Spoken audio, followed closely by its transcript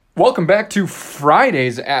Welcome back to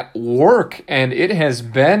Fridays at Work, and it has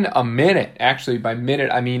been a minute. Actually, by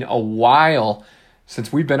minute, I mean a while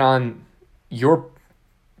since we've been on your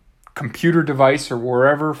computer device or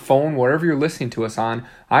wherever, phone, whatever you're listening to us on.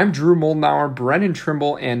 I'm Drew Moldenauer, Brennan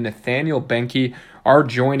Trimble, and Nathaniel Benke are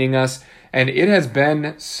joining us, and it has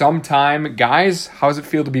been some time. Guys, how does it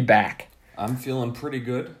feel to be back? I'm feeling pretty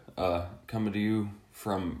good. Coming to you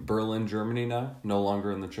from Berlin, Germany now, no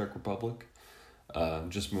longer in the Czech Republic.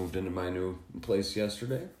 Just moved into my new place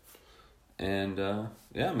yesterday. And,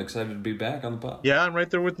 I'm excited to be back on the pod. Yeah, I'm right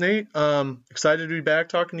there with Nate. Excited to be back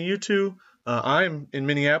talking to you two. I'm in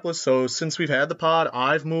Minneapolis, so since we've had the pod,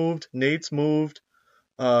 I've moved, Nate's moved.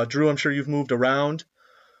 Drew, I'm sure you've moved around.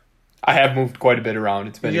 I have moved quite a bit around.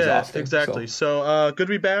 It's been exhausting. Yeah, exactly. So good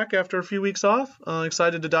to be back after a few weeks off.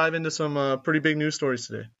 Excited to dive into some pretty big news stories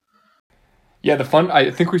today. Yeah,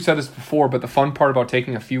 I think we've said this before, but the fun part about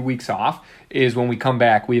taking a few weeks off is when we come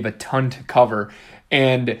back, we have a ton to cover.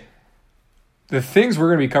 And the things we're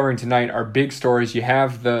going to be covering tonight are big stories. You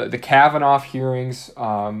have the Kavanaugh hearings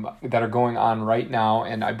that are going on right now,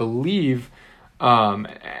 and I believe by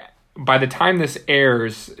the time this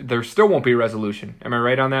airs, there still won't be a resolution. Am I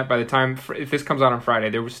right on that? By the time, if this comes out on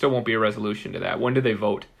Friday, there still won't be a resolution to that. When do they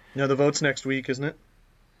vote? No, the vote's next week, isn't it?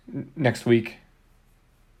 Next week.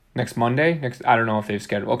 Next Monday? I don't know if they've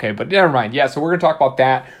scheduled. Okay, but never mind. Yeah, so we're going to talk about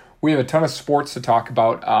that. We have a ton of sports to talk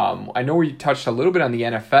about. I know we touched a little bit on the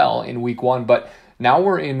NFL in week 1, but now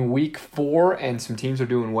we're in week 4 and some teams are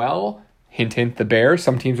doing well. Hint, hint, the Bears.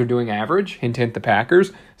 Some teams are doing average. Hint, hint, the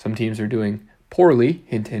Packers. Some teams are doing poorly.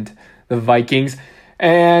 Hint, hint, the Vikings.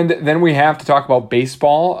 And then we have to talk about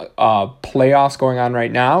baseball. Playoffs going on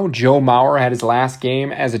right now. Joe Mauer had his last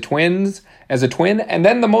game as a twin. And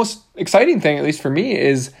then the most exciting thing, at least for me,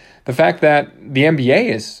 is the fact that the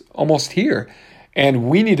NBA is almost here. And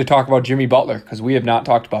we need to talk about Jimmy Butler because we have not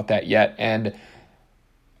talked about that yet. And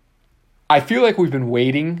I feel like we've been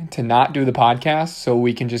waiting to not do the podcast so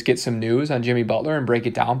we can just get some news on Jimmy Butler and break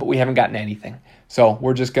it down, but we haven't gotten anything. So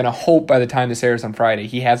we're just going to hope by the time this airs on Friday,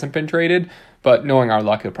 he hasn't been traded. But knowing our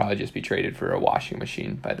luck, he'll probably just be traded for a washing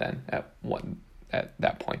machine by then at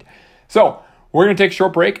that point. So we're going to take a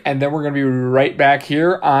short break, and then we're going to be right back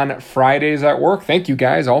here on Fridays at Work. Thank you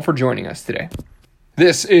guys all for joining us today.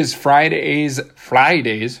 This is Fridays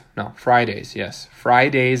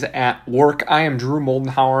at Work. I am Drew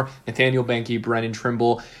Moldenauer, Nathaniel Benke, Brennan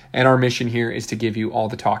Trimble, and our mission here is to give you all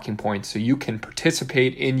the talking points so you can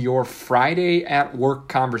participate in your Friday at Work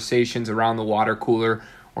conversations around the water cooler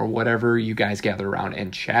or whatever you guys gather around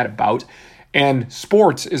and chat about. And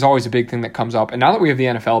sports is always a big thing that comes up. And now that we have the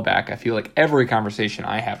NFL back, I feel like every conversation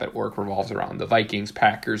I have at work revolves around the Vikings,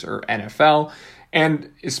 Packers, or NFL.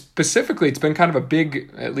 And specifically, it's been kind of a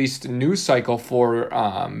big, at least, news cycle for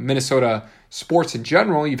Minnesota sports in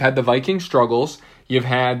general. You've had the Viking struggles. You've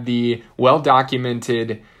had the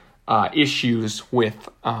well-documented issues with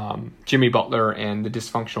Jimmy Butler and the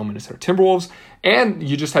dysfunctional Minnesota Timberwolves. And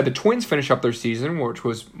you just had the Twins finish up their season, which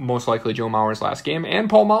was most likely Joe Mauer's last game. And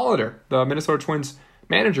Paul Molitor, the Minnesota Twins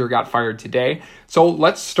manager, got fired today. So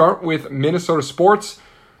let's start with Minnesota sports.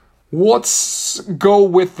 Let's go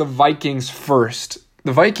with the Vikings first.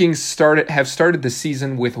 The Vikings have started the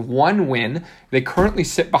season with 1 win. They currently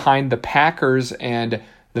sit behind the Packers and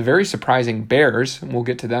the very surprising Bears, and we'll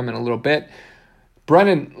get to them in a little bit.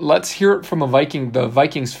 Brennan, let's hear it from the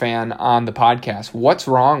Vikings fan on the podcast. What's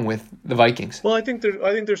wrong with the Vikings? Well, I think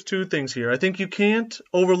there's 2 things here. I think you can't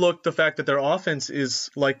overlook the fact that their offense is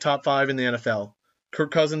like top 5 in the NFL.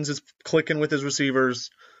 Kirk Cousins is clicking with his receivers.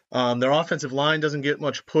 Their offensive line doesn't get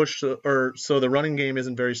much push, so the running game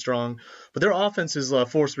isn't very strong. But their offense is a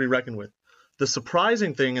force to be reckoned with. The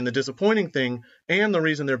surprising thing and the disappointing thing, and the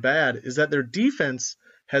reason they're bad, is that their defense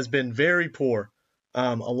has been very poor.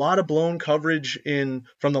 A lot of blown coverage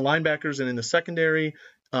from the linebackers and in the secondary.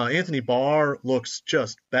 Anthony Barr looks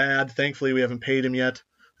just bad. Thankfully, we haven't paid him yet,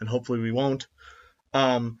 and hopefully we won't.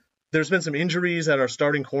 There's been some injuries at our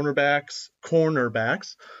starting cornerbacks.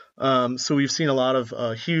 So we've seen a lot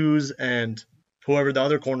of Hughes and whoever the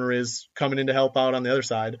other corner is coming in to help out on the other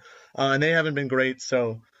side, and they haven't been great.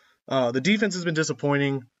 So the defense has been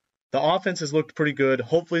disappointing. The offense has looked pretty good.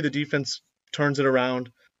 Hopefully the defense turns it around.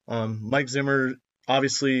 Mike Zimmer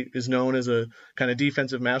obviously is known as a kind of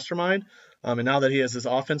defensive mastermind. And now that he has this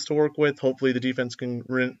offense to work with, hopefully the defense can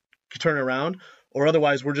turn it around. Or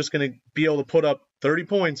otherwise, we're just going to be able to put up 30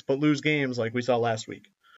 points but lose games like we saw last week.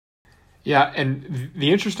 Yeah, and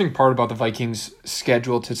the interesting part about the Vikings'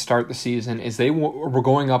 schedule to start the season is they were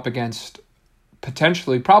going up against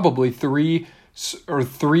probably three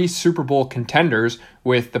Super Bowl contenders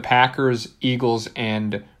with the Packers, Eagles,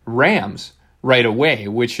 and Rams. right away,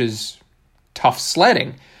 which is tough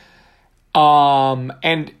sledding.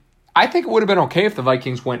 And I think it would have been okay if the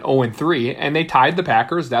Vikings went 0-3 and they tied the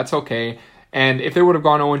Packers. That's okay. And if they would have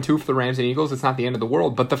gone 0-2 for the Rams and Eagles, it's not the end of the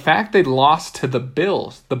world. But the fact they lost to the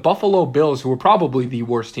Bills, the Buffalo Bills, who were probably the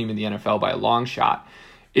worst team in the NFL by a long shot,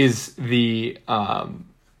 is the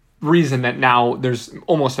reason that now there's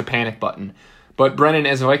almost a panic button. But Brennan,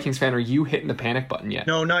 as a Vikings fan, are you hitting the panic button yet?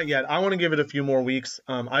 No, not yet. I want to give it a few more weeks.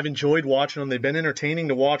 I've enjoyed watching them. They've been entertaining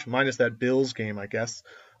to watch, minus that Bills game, I guess.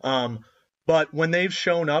 But when they've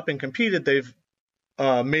shown up and competed, they've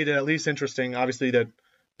made it at least interesting. Obviously, that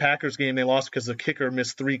Packers game, they lost because the kicker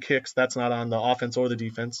missed 3 kicks. That's not on the offense or the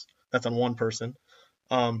defense. That's on one person.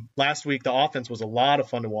 Last week, the offense was a lot of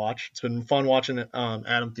fun to watch. It's been fun watching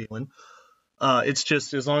Adam Thielen. It's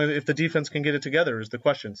just as long as if the defense can get it together is the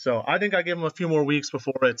question. So I think I give them a few more weeks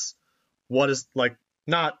before it's what is like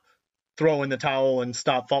not throw in the towel and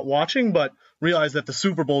stop watching, but realize that the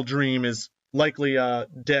Super Bowl dream is likely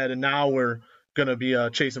dead, and now we're going to be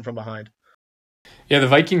chasing from behind. Yeah, the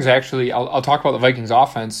Vikings actually, I'll talk about the Vikings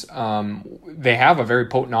offense. They have a very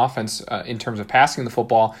potent offense in terms of passing the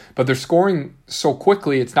football, but they're scoring so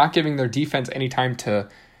quickly, it's not giving their defense any time to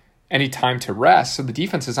rest. So the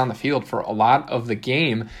defense is on the field for a lot of the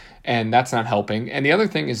game, and that's not helping. And the other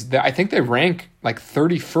thing is that I think they rank like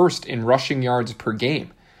 31st in rushing yards per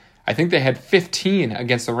game. I think they had 15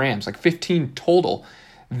 against the Rams, like 15 total.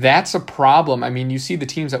 That's a problem. I mean, you see the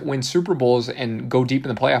teams that win Super Bowls and go deep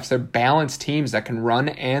in the playoffs, they're balanced teams that can run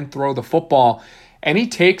and throw the football. Any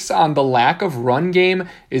takes on the lack of run game?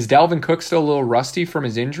 Is Dalvin Cook still a little rusty from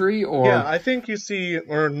his injury? Or yeah, I think you see,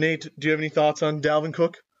 or Nate, do you have any thoughts on Dalvin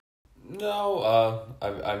Cook? No,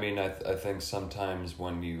 I mean, I think sometimes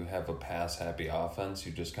when you have a pass-happy offense,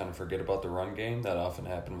 you just kind of forget about the run game. That often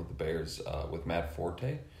happened with the Bears with Matt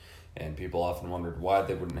Forte, and people often wondered why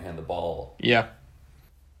they wouldn't hand the ball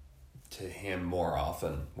to him more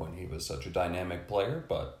often when he was such a dynamic player.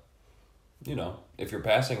 But, you know, if you're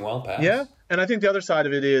passing well, pass. Yeah, and I think the other side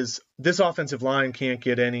of it is this offensive line can't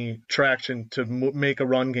get any traction to make a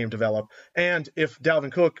run game develop. And if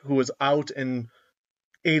Dalvin Cook, who was out in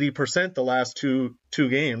 80% the last two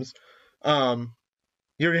games,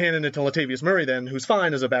 you're handing it to Latavius Murray then, who's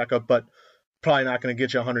fine as a backup, but probably not going to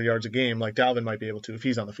get you 100 yards a game like Dalvin might be able to if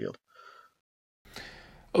he's on the field.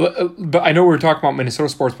 But I know we're talking about Minnesota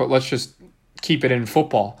sports, but let's just keep it in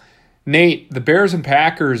football. Nate, the Bears and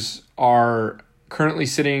Packers are currently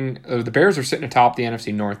sitting. The Bears are sitting atop the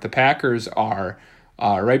NFC North. The Packers are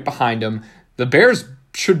right behind them. The Bears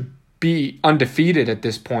should be undefeated at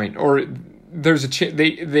this point, or there's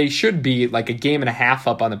they should be like a game and a half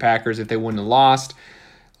up on the Packers if they wouldn't have lost.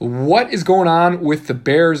 What is going on with the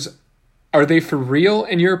Bears? Are they for real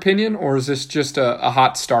in your opinion, or is this just a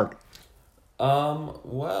hot start?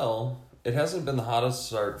 Well, it hasn't been the hottest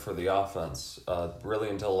start for the offense. Really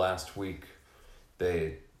until last week,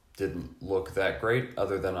 they didn't look that great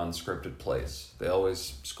other than on scripted plays. They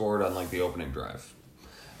always scored on like the opening drive.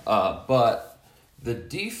 But the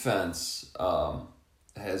defense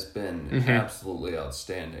has been absolutely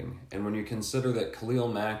outstanding. And when you consider that Khalil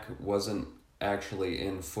Mack wasn't actually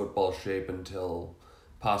in football shape until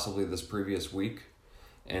possibly this previous week,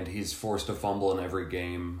 and he's forced to fumble in every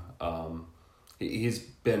game, he's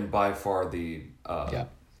been by far the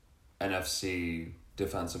NFC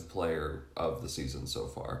defensive player of the season so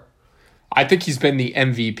far. I think he's been the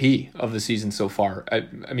MVP of the season so far.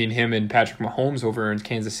 I mean, him and Patrick Mahomes over in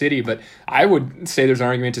Kansas City, but I would say there's an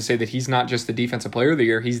argument to say that he's not just the defensive player of the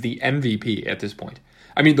year, he's the MVP at this point.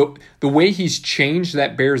 I mean, the way he's changed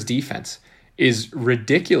that Bears defense is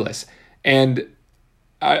ridiculous. And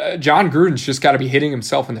John Gruden's just got to be hitting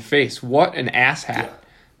himself in the face. What an asshat. Yeah.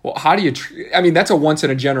 Well, how do you... I mean, that's a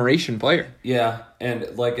once-in-a-generation player. Yeah,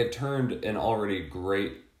 and like it turned an already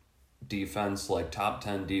great defense, like top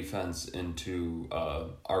 10 defense, into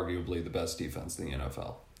arguably the best defense in the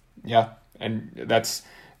NFL. Yeah, and that's...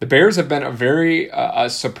 The Bears have been a very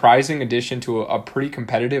surprising addition to a pretty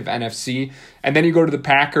competitive NFC. And then you go to the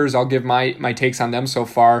Packers. I'll give my takes on them so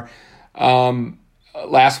far.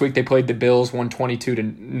 Last week they played the Bills,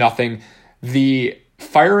 122-0. The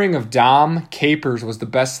firing of Dom Capers was the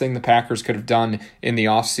best thing the Packers could have done in the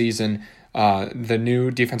offseason. The new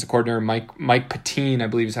defensive coordinator, Mike Patine, I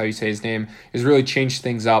believe is how you say his name, has really changed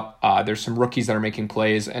things up. There's some rookies that are making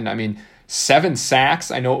plays. And, I mean, 7 sacks.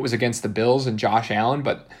 I know it was against the Bills and Josh Allen,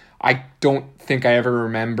 but I don't think I ever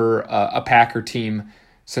remember a Packer team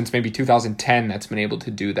since maybe 2010 that's been able to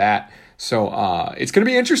do that. So it's going to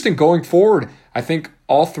be interesting going forward. I think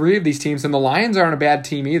all 3 of these teams, and the Lions aren't a bad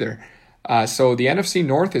team either. So the NFC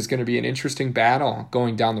North is going to be an interesting battle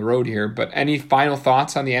going down the road here. But any final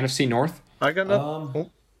thoughts on the NFC North? I got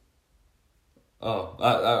nothing.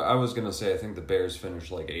 I was gonna say I think the Bears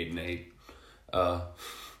finished like 8-8. I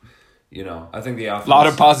think the offense. A lot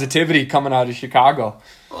of positivity coming out of Chicago.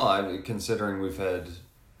 Well, I mean, considering we've had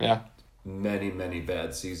Yeah. many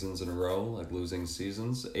bad seasons in a row, like losing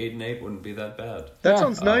seasons, 8-8 wouldn't be that bad. That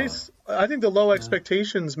sounds nice. I think the low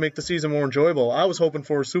expectations make the season more enjoyable. I was hoping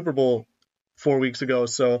for a Super Bowl 4 weeks ago,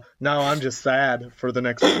 so now I'm just sad for the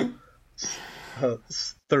next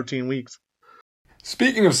 13 weeks.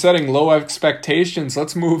 Speaking of setting low expectations,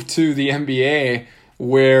 let's move to the NBA,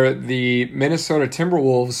 where the Minnesota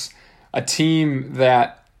Timberwolves, a team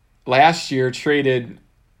that last year traded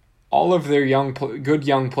all of their good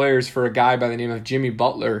young players for a guy by the name of Jimmy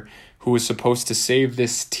Butler, who was supposed to save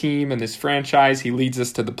this team and this franchise. He leads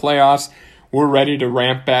us to the playoffs. We're ready to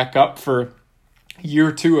ramp back up for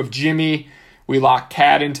year 2 of Jimmy. We lock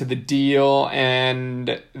Cat into the deal,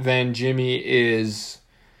 and then Jimmy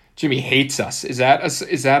hates us. Is that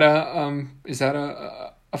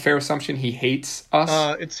a fair assumption? He hates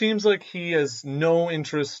us. It seems like he has no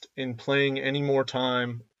interest in playing any more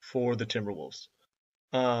time for the Timberwolves.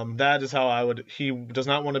 That is how I would. He does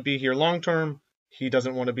not want to be here long term. He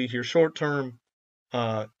doesn't want to be here short term.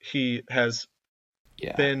 He has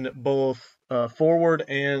been both forward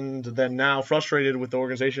and then now frustrated with the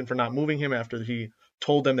organization for not moving him after he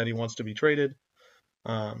told them that he wants to be traded.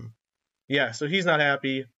 So he's not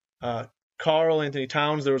happy. Karl Anthony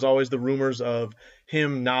Towns, there was always the rumors of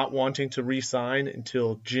him not wanting to re-sign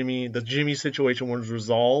until the Jimmy situation was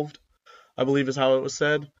resolved, I believe is how it was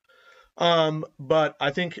said. But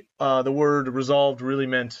I think the word resolved really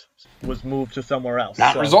was moved to somewhere else.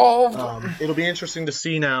 Not resolved. It'll be interesting to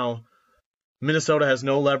see now. Minnesota has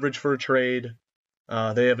no leverage for a trade.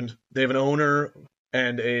 They have an owner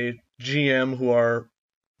and a GM who are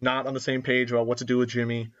not on the same page about what to do with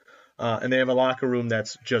Jimmy. And they have a locker room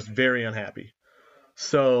that's just very unhappy.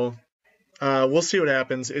 So we'll see what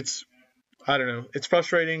happens. I don't know. It's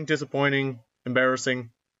frustrating, disappointing,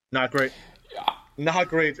 embarrassing, not great. Not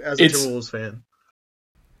great as a Timberwolves fan.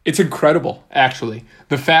 It's incredible, actually.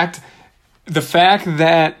 The fact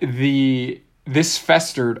that this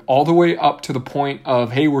festered all the way up to the point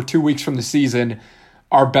of, hey, we're 2 weeks from the season,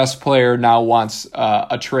 our best player now wants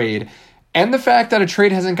a trade, and the fact that a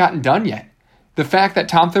trade hasn't gotten done yet. The fact that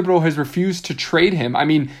Tom Thibodeau has refused to trade him. I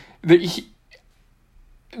mean,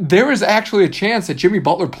 there is actually a chance that Jimmy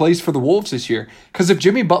Butler plays for the Wolves this year. Because if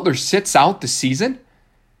Jimmy Butler sits out the season,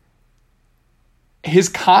 his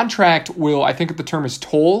contract will, I think the term is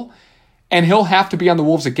toll, and he'll have to be on the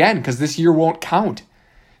Wolves again because this year won't count.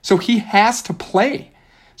 So he has to play.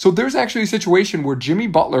 So there's actually a situation where Jimmy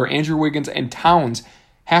Butler, Andrew Wiggins, and Towns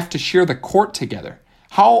have to share the court together.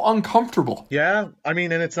 How uncomfortable. Yeah, I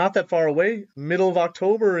mean, and it's not that far away. Middle of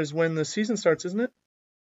October is when the season starts, isn't it?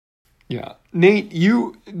 Yeah. Nate,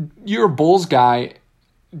 you're a Bulls guy.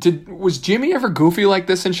 Was Jimmy ever goofy like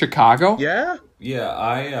this in Chicago? Yeah.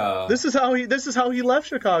 Yeah, This is how he left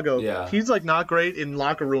Chicago. Yeah. He's like not great in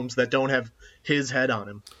locker rooms that don't have his head on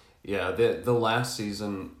him. Yeah, the last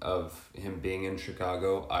season of him being in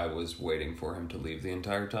Chicago, I was waiting for him to leave the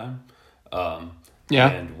entire time.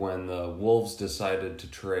 And when the Wolves decided to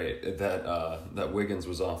trade that Wiggins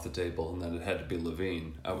was off the table and that it had to be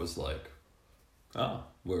LaVine, I was like, oh,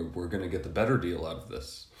 we're gonna get the better deal out of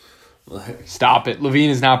this. Stop it. LaVine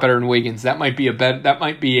is not better than Wiggins. That might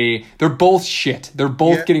be they're both shit. They're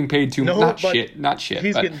both getting paid too much. Not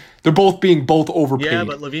shit. But they're both overpaid. Yeah,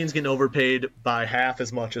 but LaVine's getting overpaid by half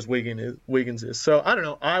as much as Wiggins is. So I don't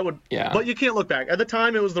know. But you can't look back. At the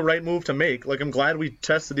time, it was the right move to make. Like, I'm glad we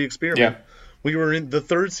tested the experiment. Yeah. We were in the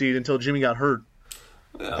 3rd seed until Jimmy got hurt.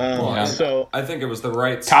 So I think it was the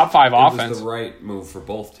right top 5 offense. It was the right move for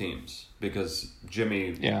both teams because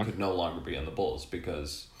Jimmy could no longer be on the Bulls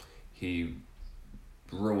because he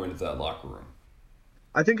ruined that locker room.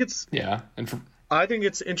 I think it's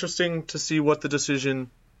interesting to see what the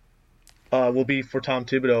decision will be for Tom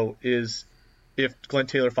Thibodeau is if Glenn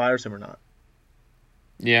Taylor fires him or not.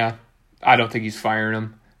 Yeah, I don't think he's firing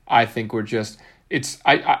him. I think we're just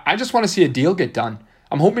I just want to see a deal get done.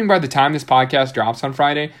 I'm hoping by the time this podcast drops on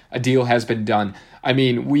Friday, a deal has been done. I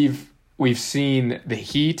mean, we've seen the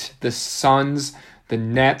Heat, the Suns, the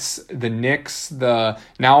Nets, the Knicks, now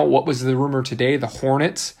what was the rumor today? The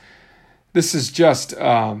Hornets. This is just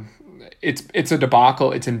it's a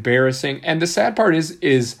debacle. It's embarrassing. And the sad part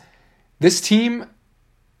is this team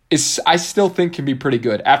I still think can be pretty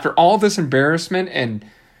good. After all this embarrassment and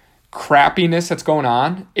crappiness that's going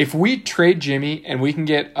on, if we trade Jimmy and we can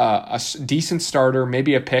get a decent starter,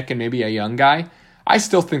 maybe a pick and maybe a young guy, I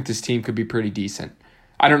still think this team could be pretty decent.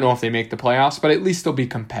 I don't know if they make the playoffs, but at least they'll be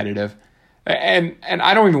competitive. And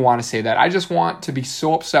I don't even want to say that. I just want to be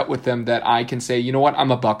so upset with them that I can say, you know what, I'm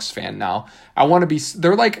a Bucks fan now. I want to be.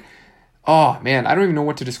 They're like, oh man, I don't even know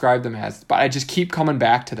what to describe them as, but I just keep coming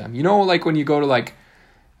back to them. You know, like when you go to like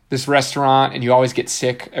this restaurant and you always get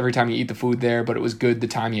sick every time you eat the food there, but it was good the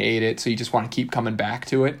time you ate it, so you just want to keep coming back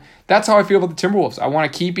to it. That's how I feel about the Timberwolves. I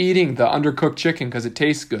want to keep eating the undercooked chicken because it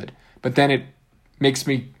tastes good, but then it makes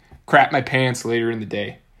me crap my pants later in the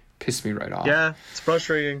day. Piss me right off. Yeah, it's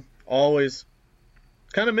frustrating. Always.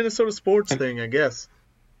 Kind of Minnesota sports thing, I guess.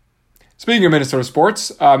 Speaking of Minnesota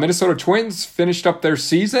sports, Minnesota Twins finished up their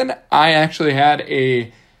season. I actually had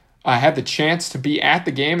the chance to be at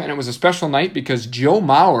the game, and it was a special night because Joe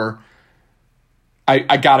Mauer,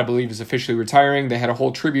 I gotta believe, is officially retiring. They had a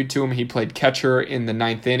whole tribute to him. He played catcher in the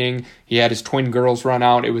 9th inning. He had his twin girls run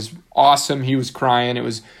out. It was awesome. He was crying. It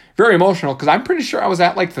was very emotional because I'm pretty sure I was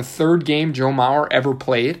at like the 3rd game Joe Mauer ever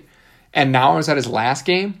played, and now I was at his last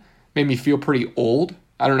game. Made me feel pretty old.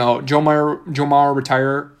 I don't know. Joe Mauer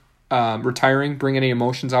retiring, bring any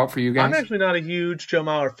emotions out for you guys? I'm actually not a huge Joe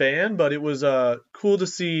Mauer fan, but it was cool to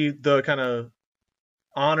see the kind of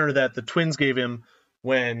honor that the Twins gave him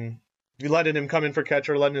when you letting him come in for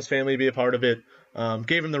catcher, letting his family be a part of it.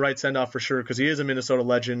 Gave him the right send-off for sure because he is a Minnesota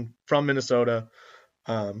legend from Minnesota,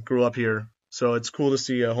 grew up here. So it's cool to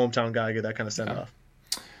see a hometown guy get that kind of send-off.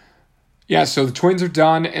 Yeah, so the Twins are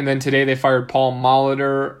done, and then today they fired Paul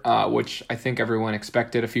Molitor, which I think everyone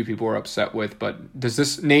expected. A few people were upset with, but does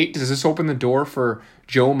this open the door for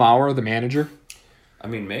Joe Mauer, the manager? I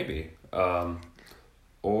mean, maybe.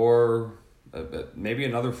 Or maybe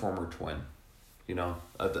another former Twin. You know,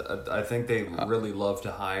 I think they really love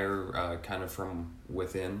to hire kind of from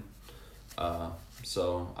within.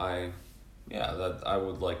 So I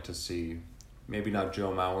would like to see maybe not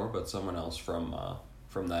Joe Mauer, but someone else from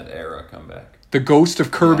that era come back. The ghost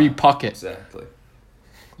of Kirby Puckett. Exactly.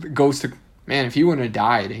 The ghost of... Man, if he wouldn't have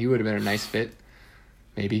died, he would have been a nice fit.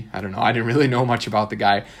 Maybe. I don't know. I didn't really know much about the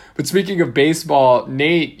guy. But speaking of baseball,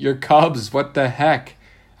 Nate, your Cubs, what the heck?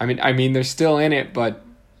 I mean, they're still in it, but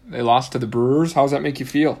they lost to the Brewers. How does that make you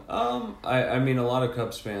feel? I mean, a lot of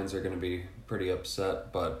Cubs fans are going to be pretty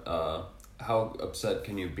upset, but how upset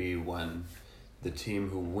can you be when the team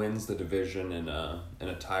who wins the division in a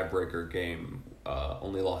tiebreaker game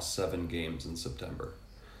only lost 7 games in September?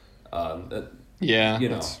 The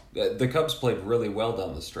Cubs played really well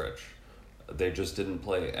down the stretch. They just didn't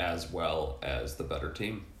play as well as the better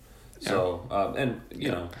team. Yeah. So,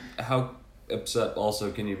 how upset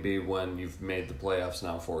also can you be when you've made the playoffs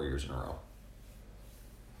now 4 years in a row?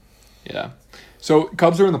 Yeah. So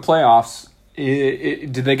Cubs are in the playoffs.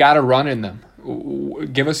 Did they got a run in them?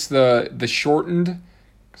 Give us the shortened,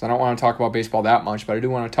 because I don't want to talk about baseball that much, but I do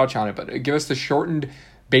want to touch on it. But give us the shortened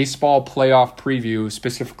baseball playoff preview,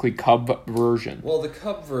 specifically Cub version. Well, the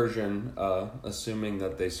Cub version, assuming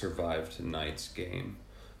that they survive tonight's game,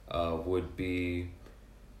 would be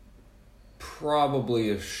probably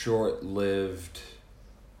a short-lived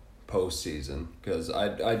postseason, because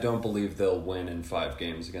I don't believe they'll win in 5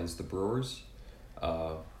 games against the Brewers.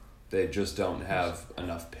 They just don't have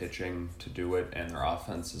enough pitching to do it, and their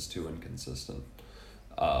offense is too inconsistent.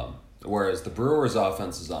 Whereas the Brewers'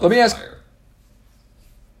 offense is on fire.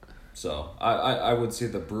 So I would see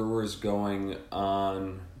the Brewers going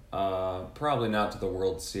on, probably not to the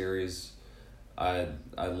World Series. I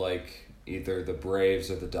like either the Braves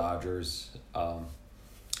or the Dodgers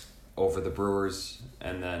over the Brewers.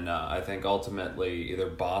 And then I think ultimately either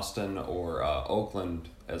Boston or Oakland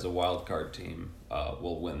as a wild card team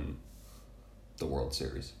will win the World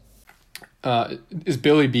Series. Is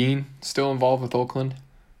Billy Beane still involved with Oakland?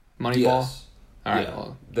 Moneyball? Yes. All right. Yeah.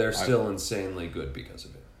 Well, they're still insanely good because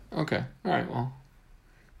of it. Okay. All right. Well,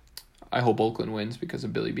 I hope Oakland wins because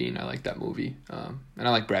of Billy Beane. I like that movie. And I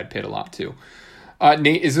like Brad Pitt a lot too.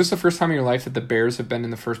 Nate, is this the first time in your life that the Bears have been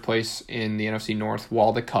in the first place in the NFC North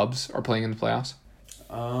while the Cubs are playing in the playoffs?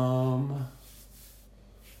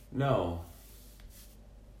 No.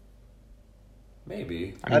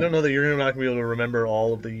 Maybe. I don't know that you're not going to be able to remember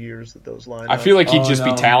all of the years that those line I up. feel like he'd just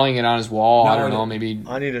be tallying it on his wall. I don't know, maybe.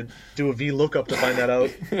 I need to do a VLOOKUP to find that out.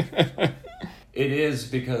 It is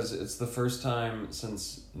because it's the first time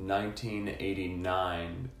since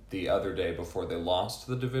 1989, the other day before they lost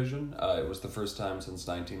the division. It was the first time since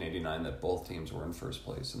 1989 that both teams were in first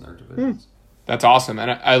place in their divisions. That's awesome.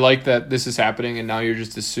 And I like that this is happening, and now you're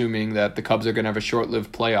just assuming that the Cubs are going to have a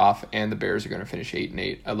short-lived playoff and the Bears are going to finish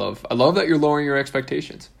 8-8. I love that you're lowering your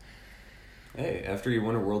expectations. Hey, after you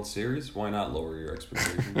win a World Series, why not lower your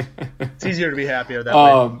expectations? It's easier to be happier that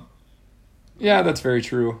way. Yeah, that's very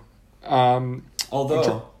true.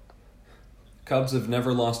 Although, Cubs have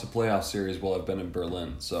never lost a playoff series while I've been in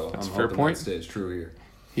Berlin, so That's I'm a fair hoping point. that stays true here.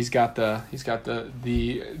 He's got the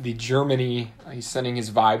Germany. He's sending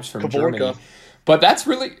his vibes from Kavorka. Germany. But that's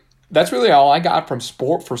really all I got from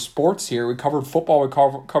sports here. We covered football. We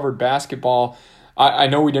covered basketball. I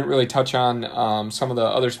know we didn't really touch on some of the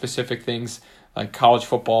other specific things like college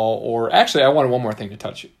football. Or actually, I wanted one more thing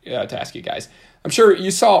to ask you guys. I'm sure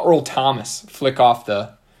you saw Earl Thomas flick off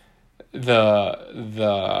the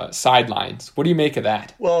sidelines. What do you make of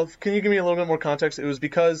that? Well, can you give me a little bit more context? It was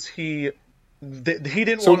because he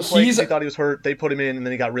didn't want to play because he thought he was hurt. They put him in, and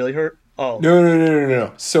then he got really hurt. Oh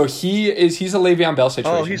No. So he's a Le'Veon Bell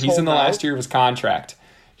situation. He's in the last year of his contract.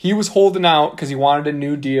 He was holding out because he wanted a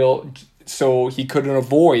new deal, so he couldn't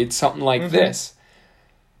avoid something like this.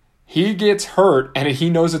 He gets hurt, and he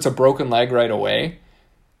knows it's a broken leg right away,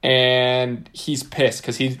 and he's pissed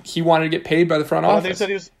because he wanted to get paid by the front office. I thought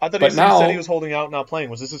he said he was holding out, not playing.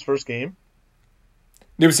 Was this his first game?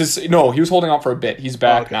 He was holding out for a bit. He's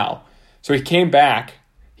back now. So he came back.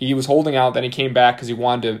 He was holding out, then he came back because he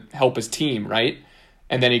wanted to help his team, right?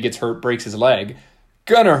 And then he gets hurt, breaks his leg.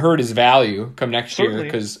 Gonna hurt his value come next year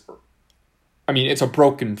because, I mean, it's a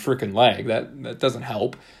broken freaking leg. That doesn't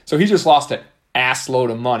help. So he just lost an ass load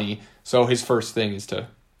of money. So his first thing is to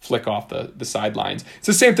flick off the sidelines. It's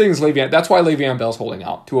the same thing as Le'Veon. That's why Le'Veon Bell's holding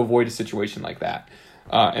out, to avoid a situation like that.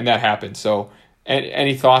 And that happened. So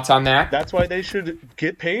any thoughts on that? That's why they should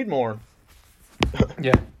get paid more.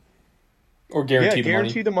 Yeah. Or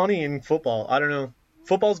guarantee the money in football. I don't know.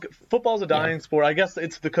 Football's a dying sport. I guess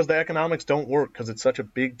it's because the economics don't work because it's such a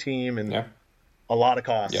big team and a lot of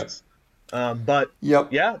costs. But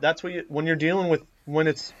that's what when you're dealing with when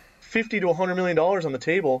it's $50 to $100 million on the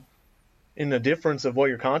table in the difference of what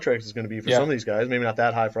your contract is going to be for some of these guys. Maybe not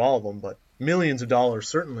that high for all of them, but millions of dollars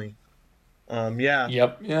certainly.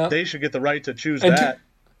 They should get the right to choose that.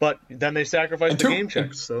 But then they sacrifice the game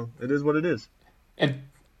checks, so it is what it is.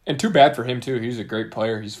 And too bad for him, too. He's a great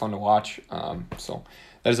player. He's fun to watch. So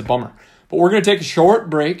that is a bummer. But we're going to take a short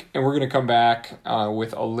break, and we're going to come back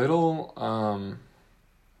with a little...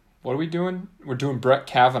 what are we doing? We're doing Brett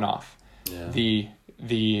Kavanaugh. Yeah.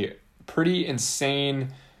 The pretty insane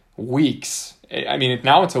weeks. I mean,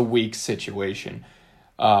 now it's a week situation.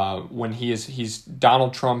 When he's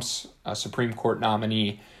Donald Trump's Supreme Court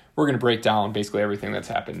nominee. We're going to break down basically everything that's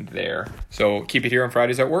happened there. So keep it here on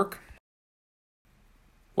Fridays at Work.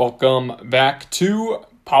 Welcome back to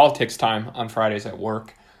Politics Time on Fridays at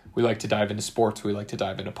Work. We like to dive into sports. We like to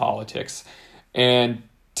dive into politics. And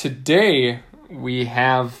today we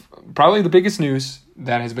have probably the biggest news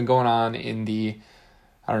that has been going on in the,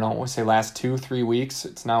 I don't know, I want to say last 2-3 weeks.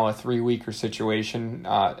 It's now a 3-weeker situation.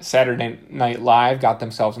 Saturday Night Live got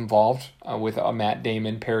themselves involved with a Matt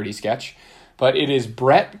Damon parody sketch. But it is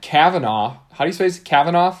Brett Kavanaugh. How do you say it?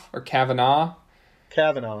 Kavanaugh or Kavanaugh?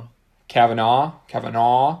 Kavanaugh.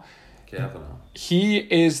 He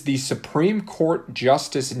is the Supreme Court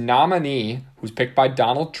Justice nominee who's picked by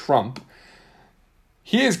Donald Trump.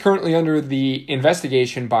 He is currently under the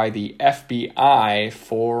investigation by the FBI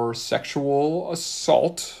for sexual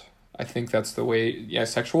assault. I think that's the way,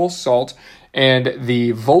 sexual assault. And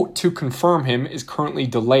the vote to confirm him is currently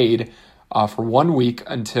delayed for 1 week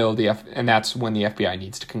until and that's when the FBI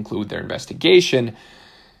needs to conclude their investigation.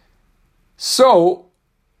 So,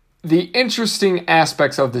 the interesting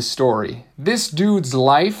aspects of this story. This dude's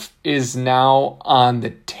life is now on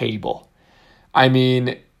the table. I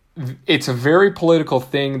mean, it's a very political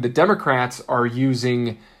thing. The Democrats are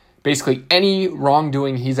using basically any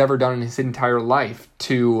wrongdoing he's ever done in his entire life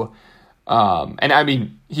to, and I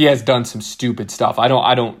mean, he has done some stupid stuff. I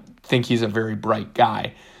don't think he's a very bright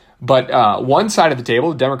guy. But one side of the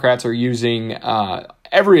table, the Democrats are using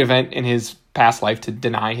every event in his past life to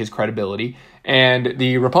deny his credibility. And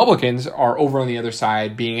the Republicans are over on the other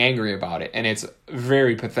side being angry about it. And it's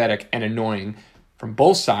very pathetic and annoying from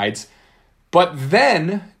both sides. But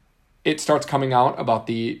then it starts coming out about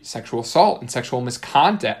the sexual assault and sexual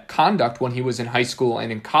misconduct when he was in high school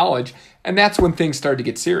and in college. And that's when things started to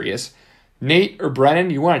get serious. Nate or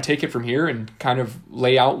Brennan, you want to take it from here and kind of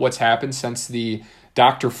lay out what's happened since the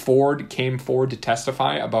Dr. Ford came forward to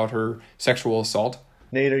testify about her sexual assault?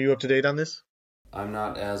 Nate, are you up to date on this? I'm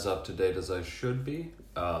not as up to date as I should be.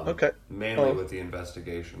 Okay. Mainly with the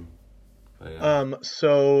investigation.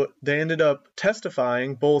 So they ended up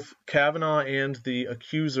testifying, both Kavanaugh and the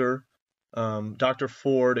accuser, Dr.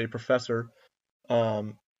 Ford, a professor,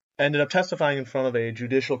 ended up testifying in front of a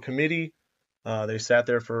judicial committee. They sat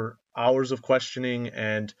there for hours of questioning,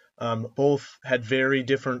 and both had very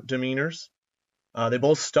different demeanors. They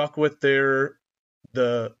both stuck with both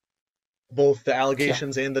the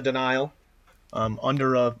allegations and the denial.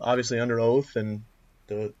 obviously under oath and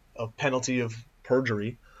a penalty of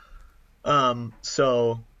perjury.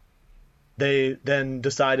 So they then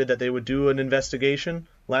decided that they would do an investigation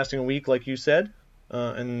lasting a week, like you said,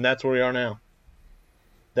 and that's where we are now.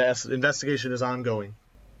 The investigation is ongoing.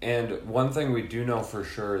 And one thing we do know for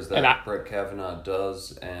sure is that Brett Kavanaugh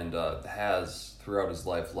does and has throughout his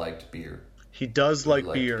life liked beer. He does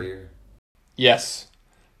like beer. Yes.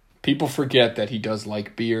 People forget that he does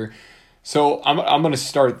like beer. So I'm going to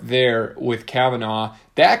start there with Kavanaugh.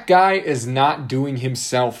 That guy is not doing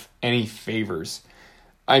himself any favors.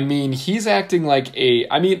 I mean, he's acting like if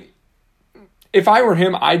I were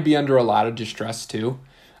him, I'd be under a lot of distress too.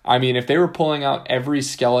 I mean, if they were pulling out every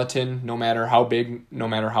skeleton, no matter how big, no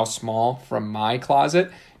matter how small, from my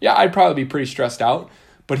closet, yeah, I'd probably be pretty stressed out.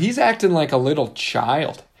 But he's acting like a little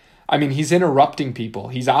child. I mean, he's interrupting people.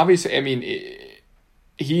 He's obviously,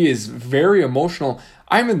 he is very emotional.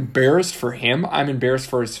 I'm embarrassed for him. I'm embarrassed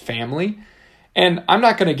for his family. And I'm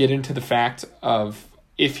not going to get into the fact of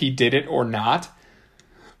if he did it or not.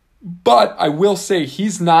 But I will say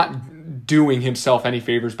he's not doing himself any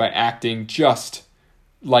favors by acting just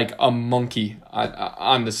like a monkey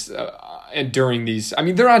on this and during these. I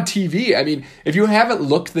mean, they're on TV. I mean, if you haven't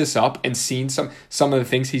looked this up and seen some of the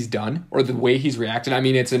things he's done or the way he's reacted, I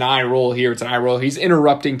mean, it's an eye roll here, it's an eye roll. He's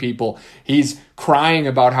interrupting people. He's crying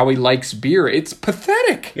about how he likes beer. It's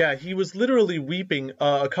pathetic. Yeah, he was literally weeping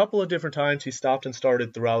a couple of different times. He stopped and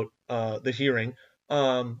started throughout the hearing.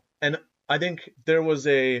 And I think there was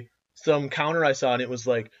some counter I saw, and it was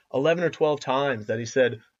like 11 or 12 times that he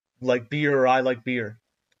said, like beer or I like beer.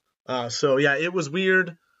 So yeah, it was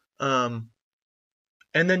weird. And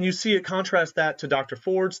then you see it contrast that to Dr.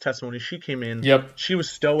 Ford's testimony. She came in. Yep. She was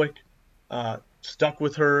stoic, stuck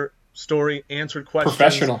with her story, answered questions.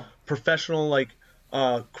 Professional, like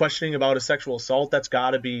questioning about a sexual assault. That's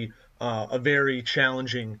got to be a very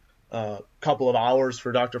challenging couple of hours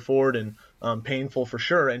for Dr. Ford and painful for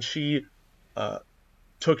sure. And she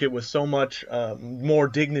took it with so much more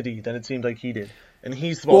dignity than it seemed like he did. And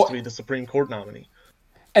he's supposed to be the Supreme Court nominee.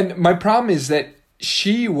 And my problem is that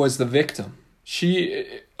she was the victim. She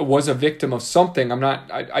was a victim of something.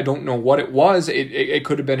 I don't know what it was. It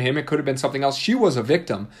could have been him. It could have been something else. She was a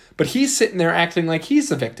victim. But he's sitting there acting like he's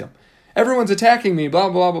the victim. Everyone's attacking me, blah,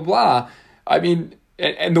 blah, blah, blah. I mean,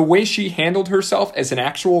 and the way she handled herself as an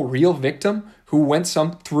actual real victim who went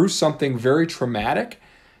through something very traumatic,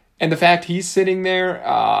 and the fact he's sitting there,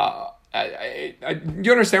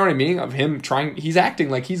 you understand what I mean? Of him he's acting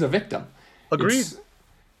like he's a victim. Agreed.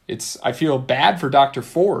 I feel bad for Dr.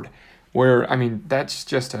 Ford, where, I mean, that's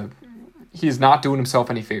just he's not doing himself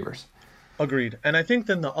any favors. Agreed. And I think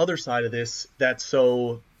then the other side of this that's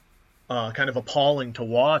so kind of appalling to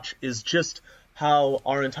watch is just how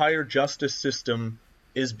our entire justice system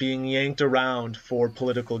is being yanked around for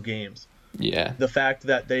political games. Yeah. The fact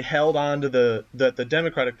that they held on to that the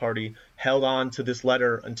Democratic Party held on to this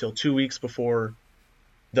letter until 2 weeks before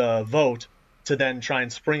the vote to then try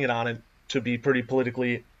and spring it on it to be pretty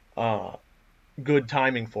politically good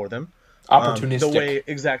timing for them.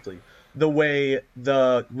 Opportunistic. The way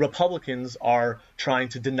the Republicans are trying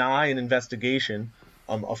to deny an investigation,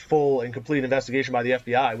 a full and complete investigation by the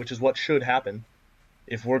FBI, which is what should happen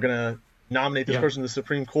if we're going to nominate this person to the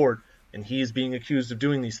Supreme Court and he's being accused of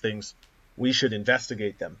doing these things. We should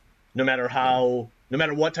investigate them. No matter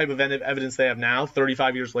what type of evidence they have now,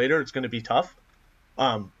 35 years later, it's going to be tough.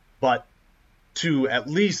 But to at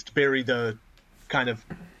least bury the kind of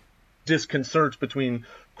disconcert between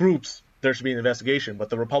groups, there should be an investigation. But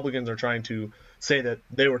the Republicans are trying to say that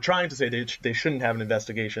they shouldn't have an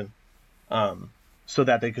investigation so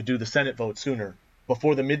that they could do the Senate vote sooner,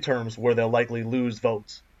 before the midterms where they'll likely lose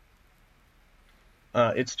votes.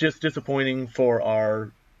 It's just disappointing for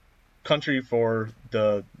our country, for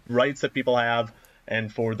the rights that people have,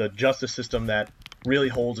 and for the justice system that really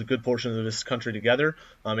holds a good portion of this country together.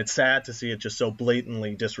 It's sad to see it just so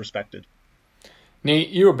blatantly disrespected. Nate,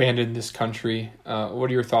 you abandoned this country. What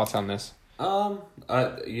are your thoughts on this? I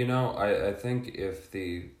think if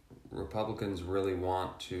the Republicans really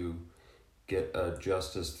want to get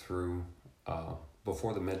justice through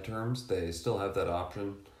before the midterms, they still have that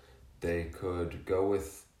option. They could go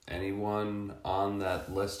with anyone on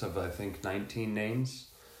that list of, I think, 19 names,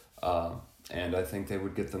 and I think they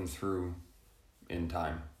would get them through in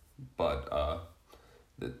time. But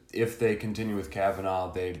if they continue with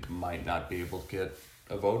Kavanaugh, they might not be able to get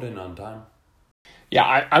a vote in on time.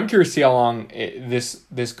 Yeah, I'm curious to see how long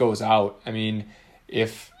this goes out. I mean,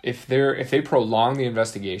 if they prolong the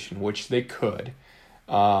investigation, which they could,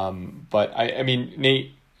 but I mean,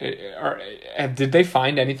 Nate, did they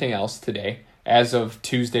find anything else today? as of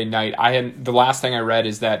Tuesday night. The last thing I read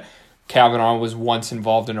is that Kavanaugh was once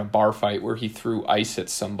involved in a bar fight where he threw ice at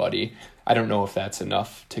somebody. I don't know if that's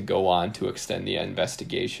enough to go on to extend the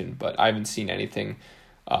investigation, but I haven't seen anything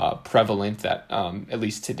prevalent that, at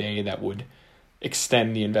least today, that would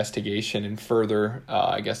extend the investigation and further,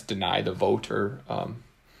 I guess, deny the vote, or I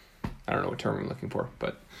don't know what term I'm looking for,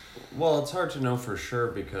 but. Well, it's hard to know for sure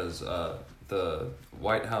because the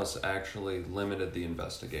White House actually limited the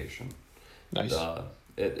investigation. Nice.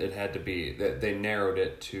 It had to be, they narrowed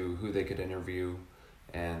it to who they could interview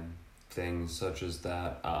and things such as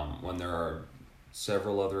that, when there are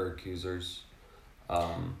several other accusers,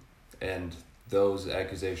 and those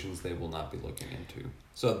accusations they will not be looking into.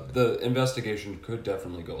 So the investigation could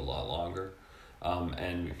definitely go a lot longer,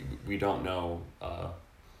 and we don't know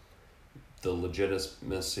the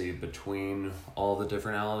legitimacy between all the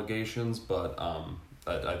different allegations, but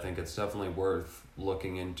I think it's definitely worth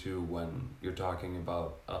looking into when you're talking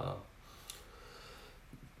about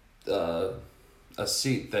a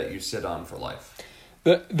seat that you sit on for life.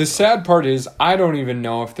 The sad part is I don't even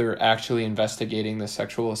know if they're actually investigating the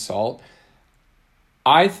sexual assault.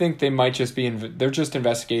 I think they might just be they're just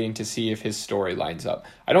investigating to see if his story lines up.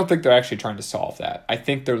 I don't think they're actually trying to solve that. I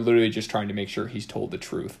think they're literally just trying to make sure he's told the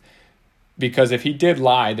truth. Because if he did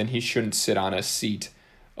lie, then he shouldn't sit on a seat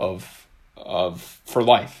of for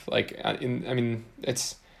life.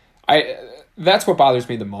 That's what bothers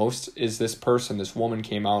me the most is this woman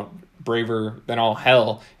came out braver than all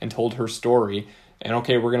hell and told her story. And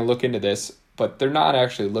okay, we're going to look into this, but they're not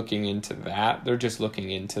actually looking into that. They're just looking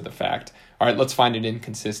into the fact. All right, let's find an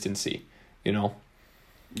inconsistency, Yeah.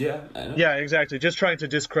 I know. Yeah, exactly. Just trying to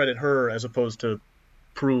discredit her as opposed to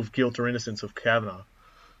prove guilt or innocence of Kavanaugh.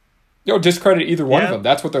 Discredit either one of them.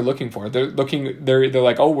 That's what they're looking for. They're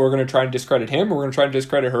like, oh, we're going to try to discredit him, or we're going to try to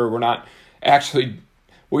discredit her.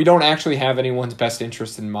 We don't actually have anyone's best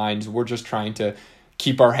interest in mind. We're just trying to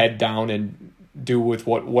keep our head down and do with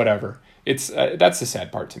whatever. It's that's the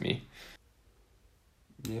sad part to me.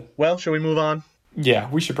 Yeah. Well, shall we move on? Yeah,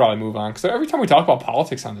 we should probably move on because every time we talk about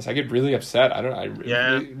politics on this, I get really upset.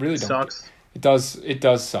 Really don't. Sucks. It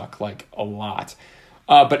does suck like a lot.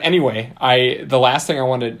 But anyway, our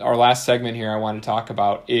last segment here I want to talk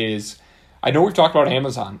about is, I know we've talked about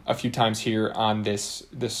Amazon a few times here on this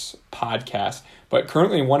podcast, but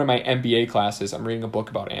currently in one of my MBA classes, I'm reading a book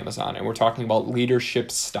about Amazon, and we're talking about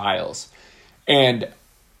leadership styles. And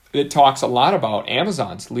it talks a lot about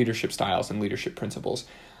Amazon's leadership styles and leadership principles.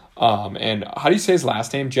 And how do you say his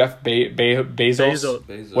last name? Jeff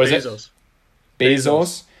Bezos? What is it?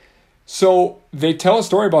 Bezos. So they tell a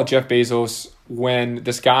story about Jeff Bezos when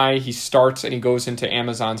this guy, he starts and he goes into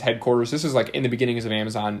Amazon's headquarters. This is like in the beginnings of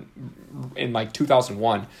Amazon in like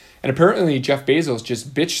 2001. And apparently Jeff Bezos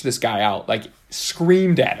just bitched this guy out, like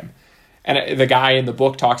screamed at him. And the guy in the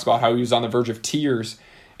book talks about how he was on the verge of tears.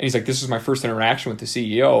 And he's like, this was my first interaction with the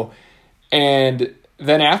CEO. And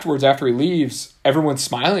then afterwards, after he leaves, everyone's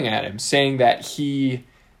smiling at him, saying that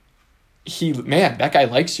man, that guy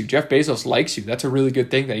likes you. Jeff Bezos likes you. That's a really good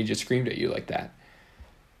thing that he just screamed at you like that.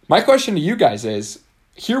 My question to you guys is,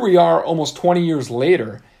 here we are almost 20 years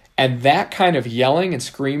later, and that kind of yelling and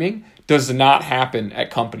screaming does not happen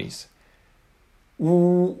at companies.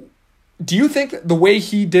 Do you think the way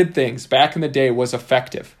he did things back in the day was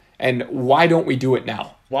effective? And why don't we do it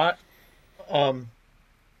now? Why?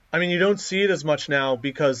 You don't see it as much now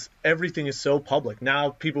because everything is so public.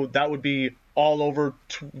 Now that would be all over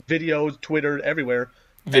videos, Twitter, everywhere.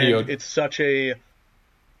 And it's such a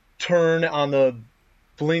turn on the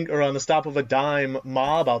blink or on the stop of a dime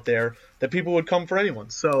mob out there that people would come for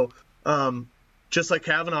anyone. So just like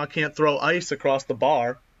Kavanaugh can't throw ice across the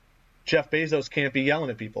bar, Jeff Bezos can't be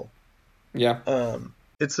yelling at people. Yeah.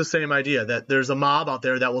 It's the same idea that there's a mob out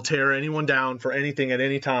there that will tear anyone down for anything at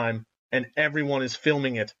any time, and everyone is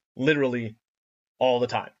filming it literally all the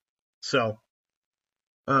time. So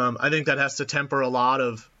I think that has to temper a lot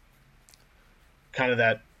of kind of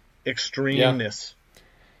that extremeness. Yeah.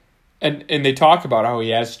 And they talk about how he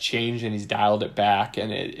has changed and he's dialed it back,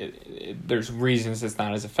 and there's reasons it's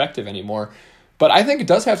not as effective anymore. But I think it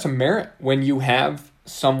does have some merit when you have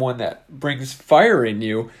someone that brings fire in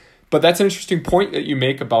you. But that's an interesting point that you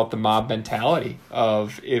make about the mob mentality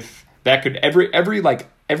of if that could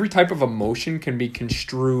every type of emotion can be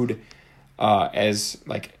construed as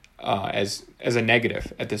a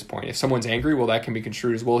negative at this point. If someone's angry, well, that can be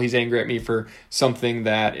construed as, well, he's angry at me for something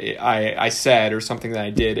that I said or something that I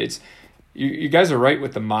did. It's you guys are right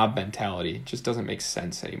with the mob mentality. It just doesn't make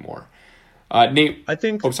sense anymore. Nate, I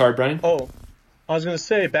think. Oh, sorry, Brennan. Oh, I was going to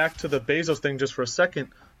say back to the Bezos thing just for a second.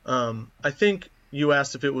 I think you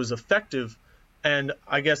asked if it was effective. And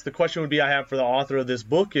I guess the question would be I have for the author of this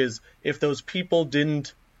book is if those people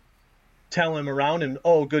didn't tell him around him,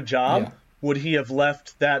 oh, good job, Yeah. would he have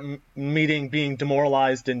left that meeting being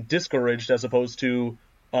demoralized and discouraged as opposed to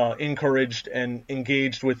encouraged and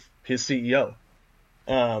engaged with his CEO?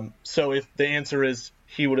 So if the answer is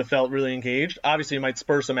he would have felt really engaged, obviously it might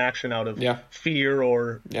spur some action out of Yeah. fear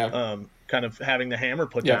or Yeah. kind of having the hammer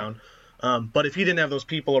put Yeah. down. But if he didn't have those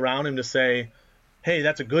people around him to say, hey,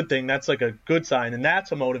 that's a good thing, that's like a good sign, and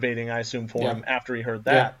that's a motivating, I assume, for Yeah. him after he heard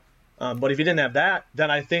that. But if he didn't have that, then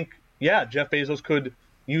I think, yeah, Jeff Bezos could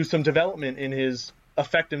use some development in his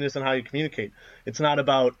effectiveness and how you communicate. It's not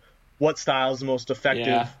about what style is the most effective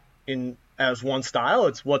Yeah. in as one style.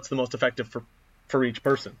 It's what's the most effective for each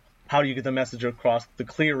person. How do you get the message across the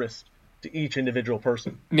clearest to each individual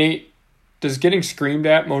person? Nate, does getting screamed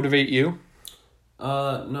at motivate you?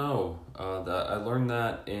 No. I learned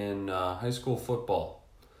that in high school football.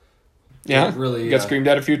 Yeah? It really, You got screamed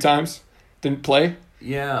at a few times? Didn't play?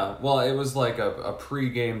 Yeah, well, it was like a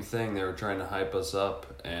pre-game thing. They were trying to hype us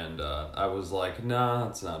up, and I was like, nah,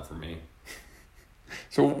 it's not for me.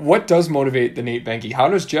 So what does motivate the Nate Benke? How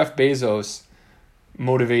does Jeff Bezos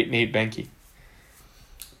motivate Nate Benke?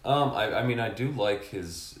 I mean, I do like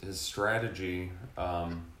his strategy.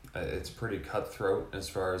 It's pretty cutthroat as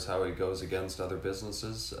far as how he goes against other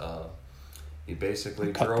businesses. He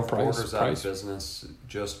basically Cut the drove price- Borders out price. of business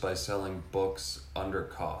just by selling books under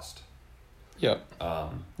cost. Yep.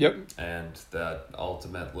 Um, Yep. and that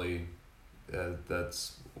ultimately,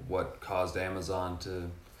 that's what caused Amazon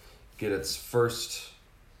to get its first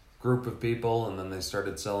group of people, and then they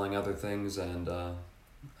started selling other things, and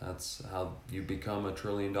that's how you become a $1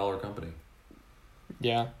 trillion company.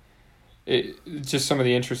 Yeah. Just some of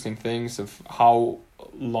the interesting things of how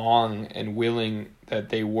long and willing that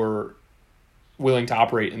they were willing to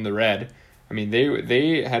operate in the red. I mean,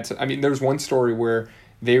 they had to, I mean, there was one story where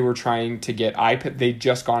they were trying to get iPad. They'd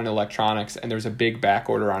just gone into electronics, and there was a big back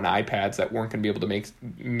order on iPads that weren't going to be able to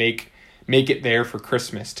make it there for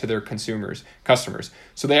Christmas to their customers.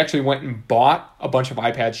 So they actually went and bought a bunch of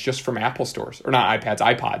iPads just from Apple stores, or not iPads,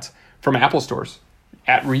 iPods from Apple stores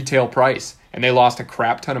at retail price. And they lost a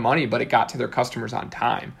crap ton of money, but it got to their customers on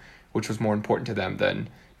time, which was more important to them than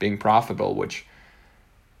being profitable, which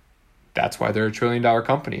that's why they're a $1 trillion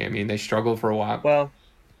company. I mean, they struggled for a while. Well,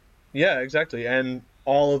 yeah, exactly. And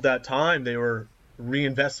all of that time, they were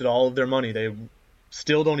reinvested all of their money. They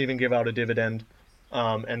still don't even give out a dividend,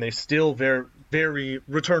 and they still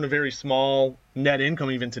return a very small net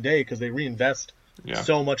income even today because they reinvest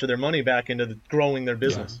so much of their money back into growing their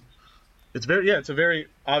business. It's a very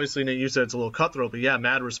obviously, Nate, you said it's a little cutthroat, but yeah,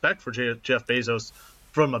 mad respect for Jeff Bezos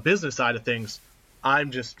from a business side of things.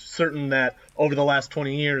 I'm just certain that over the last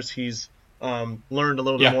 20 years, he's learned a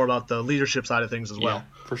little bit more about the leadership side of things as well.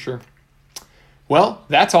 Yeah, for sure. Well,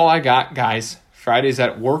 that's all I got, guys. Fridays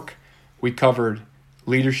at Work, we covered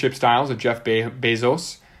leadership styles of Jeff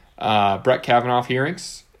Bezos, Brett Kavanaugh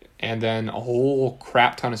hearings, and then a whole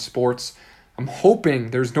crap ton of sports. I'm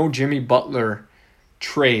hoping there's no Jimmy Butler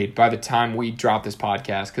trade by the time we drop this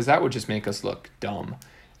podcast, because that would just make us look dumb.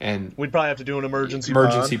 And we'd probably have to do an emergency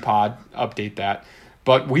pod, update that.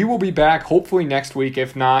 But we will be back hopefully next week.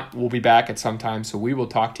 If not, we'll be back at some time. So we will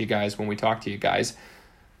talk to you guys when we talk to you guys.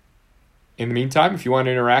 In the meantime, if you want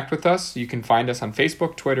to interact with us, you can find us on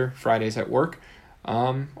Facebook, Twitter, Fridays at Work.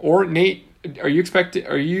 Or Nate, are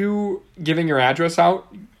you giving your address out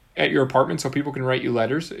at your apartment so people can write you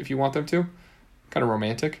letters if you want them to? Kind of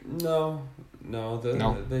romantic. No,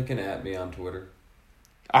 they can at me on Twitter.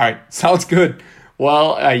 All right, sounds good.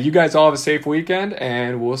 Well, you guys all have a safe weekend,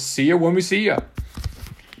 and we'll see you when we see you.